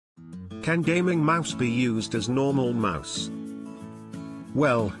Can gaming mouse be used as normal mouse?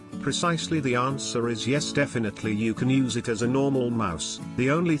 Well, precisely the answer is yes, definitely you can use it as a normal mouse.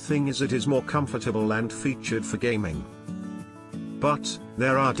 The only thing is it is more comfortable and featured for gaming. But,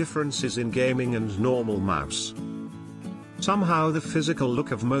 there are differences in gaming and normal mouse. Somehow the physical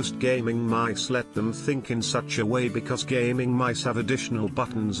look of most gaming mice let them think in such a way because gaming mice have additional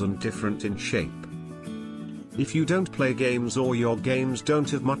buttons and different in shape. If you don't play games or your games don't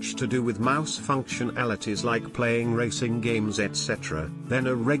have much to do with mouse functionalities like playing racing games etc., then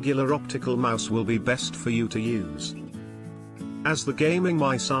a regular optical mouse will be best for you to use. As the gaming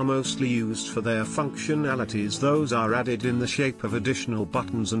mice are mostly used for their functionalities, those are added in the shape of additional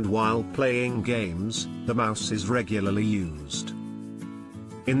buttons, and while playing games, the mouse is regularly used.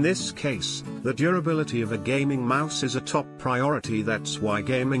 In this case, the durability of a gaming mouse is a top priority. That's why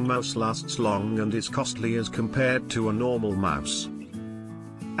gaming mouse lasts long and is costly as compared to a normal mouse.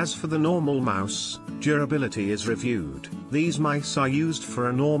 As for the normal mouse, durability is reviewed. These mice are used for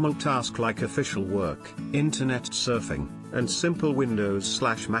a normal task like official work, internet surfing, and simple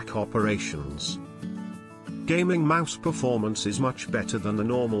Windows/Mac operations. Gaming mouse performance is much better than the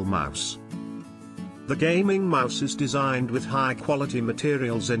normal mouse. The gaming mouse is designed with high-quality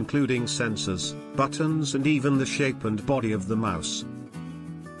materials including sensors, buttons and even the shape and body of the mouse.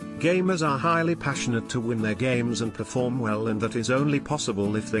 Gamers are highly passionate to win their games and perform well, and that is only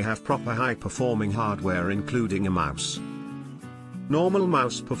possible if they have proper high-performing hardware including a mouse. Normal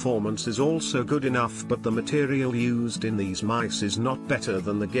mouse performance is also good enough, but the material used in these mice is not better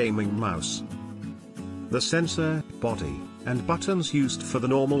than the gaming mouse. The sensor, body, and buttons used for the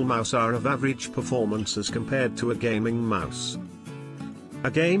normal mouse are of average performance as compared to a gaming mouse.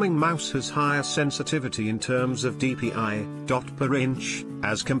 A gaming mouse has higher sensitivity in terms of DPI, dot per inch,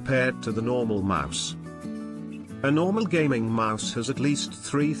 as compared to the normal mouse. A normal gaming mouse has at least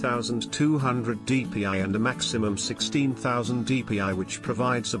 3200 DPI and a maximum 16,000 DPI, which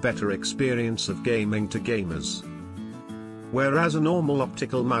provides a better experience of gaming to gamers. Whereas a normal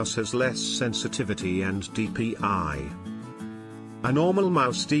optical mouse has less sensitivity and DPI. A normal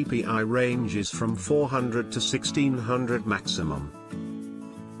mouse DPI ranges from 400 to 1600 maximum.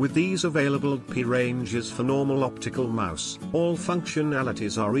 With these available DPI ranges for normal optical mouse, all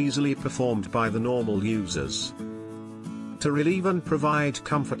functionalities are easily performed by the normal users. To relieve and provide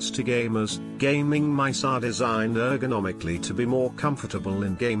comforts to gamers, gaming mice are designed ergonomically to be more comfortable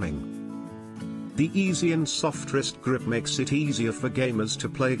in gaming. The easy and soft wrist grip makes it easier for gamers to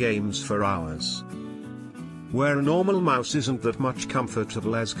play games for hours. Where a normal mouse isn't that much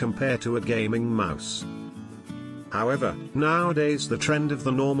comfortable as compared to a gaming mouse. However, nowadays the trend of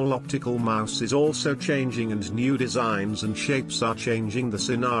the normal optical mouse is also changing, and new designs and shapes are changing the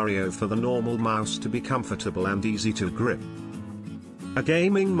scenario for the normal mouse to be comfortable and easy to grip. A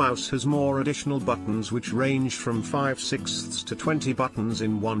gaming mouse has more additional buttons, which range from 5/6 to 20 buttons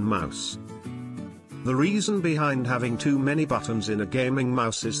in one mouse. The reason behind having too many buttons in a gaming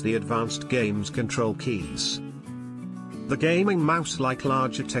mouse is the advanced games control keys. The gaming mouse like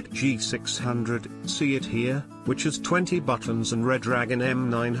Logitech G600, see it here, which has 20 buttons, and Redragon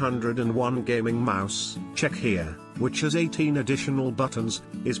M901 gaming mouse, check here, which has 18 additional buttons,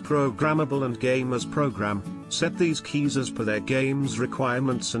 is programmable, and gamers program, set these keys as per their game's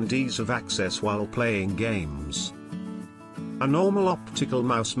requirements and ease of access while playing games. A normal optical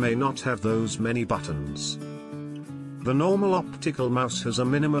mouse may not have those many buttons. The normal optical mouse has a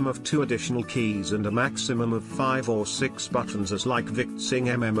minimum of 2 additional keys and a maximum of 5 or 6 buttons, as like Victsing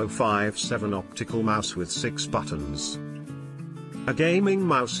MM057 optical mouse with 6 buttons. A gaming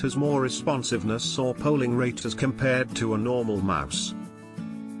mouse has more responsiveness or polling rate as compared to a normal mouse.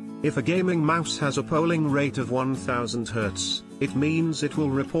 If a gaming mouse has a polling rate of 1000 Hz, it means it will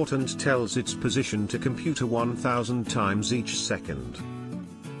report and tells its position to computer 1000 times each second.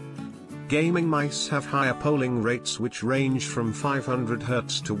 Gaming mice have higher polling rates, which range from 500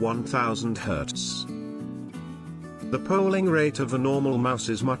 Hz to 1000 Hz. The polling rate of a normal mouse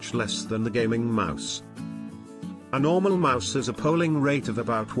is much less than the gaming mouse. A normal mouse has a polling rate of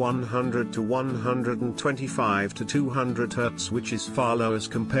about 100 to 125 to 200 Hz, which is far low as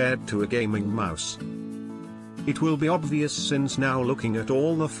compared to a gaming mouse. It will be obvious, since now looking at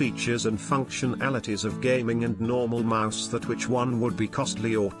all the features and functionalities of gaming and normal mouse, that which one would be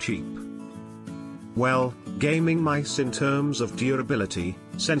costly or cheap. Well, gaming mice in terms of durability,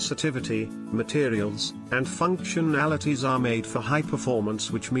 sensitivity, materials, and functionalities are made for high performance,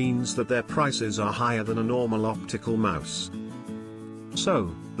 which means that their prices are higher than a normal optical mouse.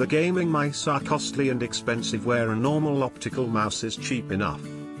 So, the gaming mice are costly and expensive where a normal optical mouse is cheap enough.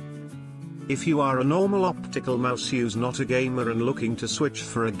 If you are a normal optical mouse user, not a gamer, and looking to switch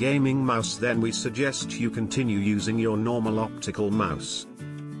for a gaming mouse, then we suggest you continue using your normal optical mouse.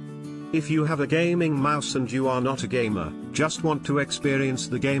 If you have a gaming mouse and you are not a gamer, just want to experience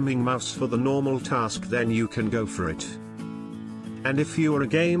the gaming mouse for the normal task, then you can go for it. And if you are a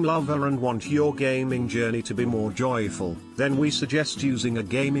game lover and want your gaming journey to be more joyful, then we suggest using a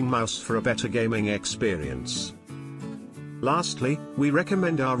gaming mouse for a better gaming experience. Lastly, we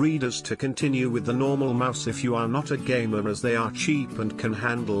recommend our readers to continue with the normal mouse if you are not a gamer, as they are cheap and can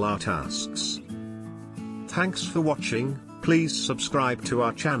handle our tasks. Thanks for watching. Please subscribe to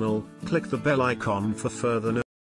our channel, click the bell icon for further notifications.